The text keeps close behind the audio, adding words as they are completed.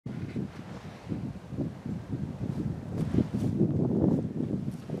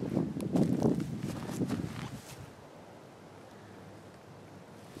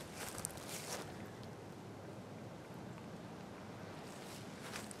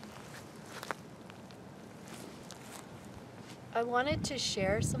I wanted to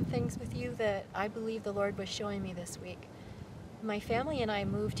share some things with you that I believe the Lord was showing me this week. My family and I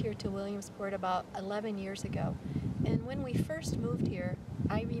moved here to Williamsport about 11 years ago. And when we first moved here,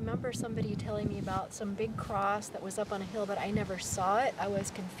 I remember somebody telling me about some big cross that was up on a hill, but I never saw it. I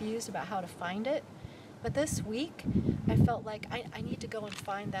was confused about how to find it. But this week, I felt like I need to go and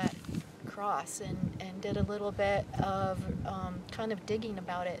find that cross and did a little bit of kind of digging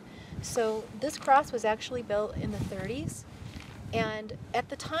about it. So this cross was actually built in the 30s. And at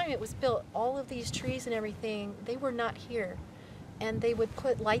the time it was built, all of these trees and everything, they were not here. And they would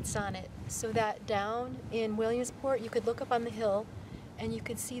put lights on it so that down in Williamsport you could look up on the hill and you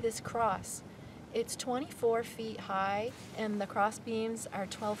could see this cross. It's 24 feet high and the cross beams are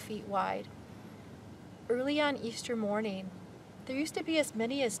 12 feet wide. Early on Easter morning, there used to be as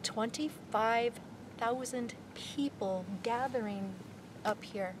many as 25,000 people gathering up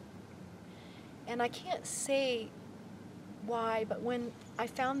here. And I can't say why, but when I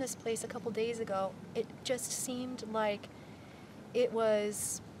found this place a couple days ago, it just seemed like it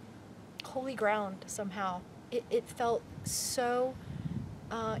was holy ground somehow. It felt so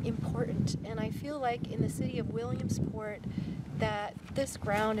important, and I feel like in the city of Williamsport that this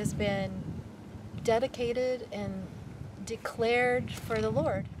ground has been dedicated and declared for the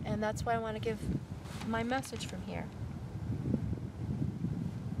Lord, and that's why I want to give my message from here.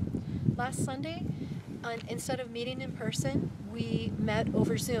 Last Sunday, instead of meeting in person, we met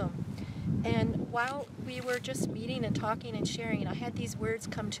over Zoom. And while we were just meeting and talking and sharing, I had these words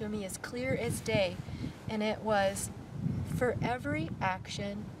come to me as clear as day. And it was, for every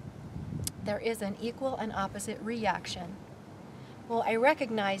action, there is an equal and opposite reaction. Well, I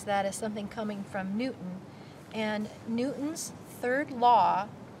recognize that as something coming from Newton. And Newton's third law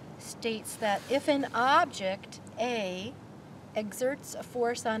states that if an object, A, exerts a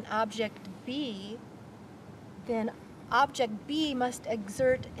force on object B, then object B must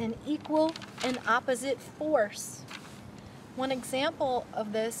exert an equal and opposite force. One example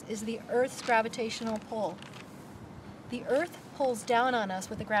of this is the Earth's gravitational pull. The Earth pulls down on us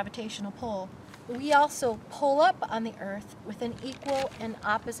with a gravitational pull. We also pull up on the Earth with an equal and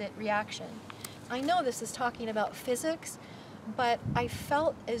opposite reaction. I know this is talking about physics, but I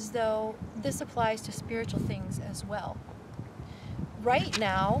felt as though this applies to spiritual things as well. Right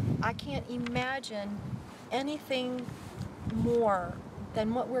now, I can't imagine anything more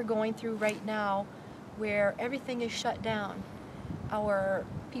than what we're going through right now, where everything is shut down. Our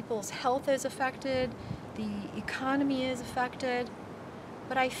people's health is affected, the economy is affected,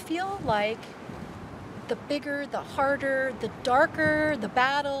 but I feel like the bigger, the harder, the darker the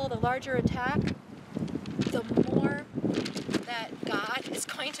battle, the larger attack, the more that God is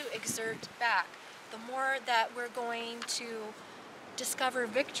going to exert back, the more that we're going to discover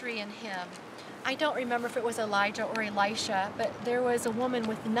victory in Him. I don't remember if it was Elijah or Elisha, but there was a woman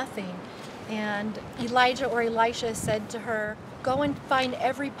with nothing, and Elijah or Elisha said to her, "Go and find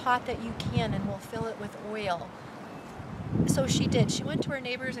every pot that you can and we'll fill it with oil." So she did. She went to her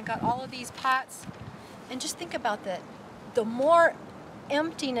neighbors and got all of these pots, and just think about that. The more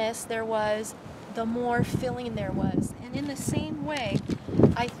emptiness there was, the more filling there was. And in the same way,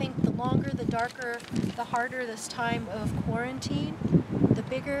 I think the longer, the darker, the harder this time of quarantine, the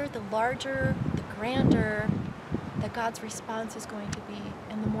bigger, the larger, the grander that God's response is going to be,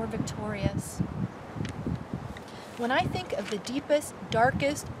 and the more victorious. When I think of the deepest,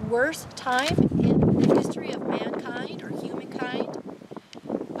 darkest, worst time in the history of mankind or humankind,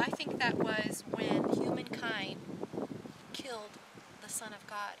 I think that was when humankind killed the Son of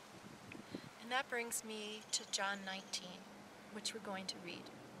God. And that brings me to John 19, which we're going to read.